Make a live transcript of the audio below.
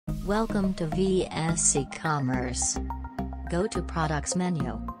Welcome to vsEcommerce. Go to Products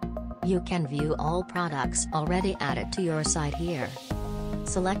menu. You can view all products already added to your site here.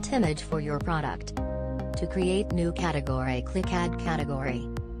 Select image for your product. To create new category, click Add Category.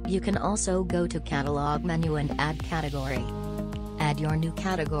 You can also go to Catalog menu and add category. Add your new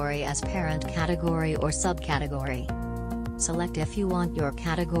category as parent category or subcategory. Select if you want your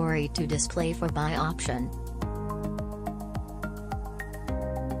category to display for by option.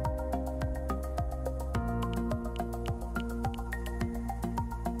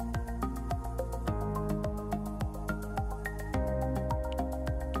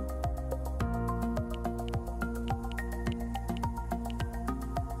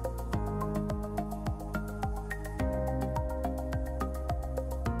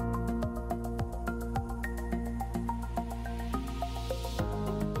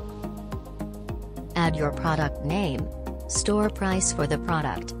 Add your product name, store price for the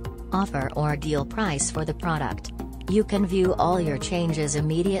product, offer or deal price for the product. You can view all your changes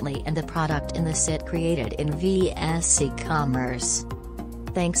immediately in the product in the site created in vsEcommerce.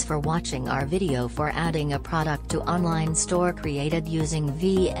 Thanks for watching our video for adding a product to online store created using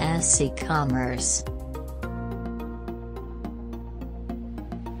vsEcommerce.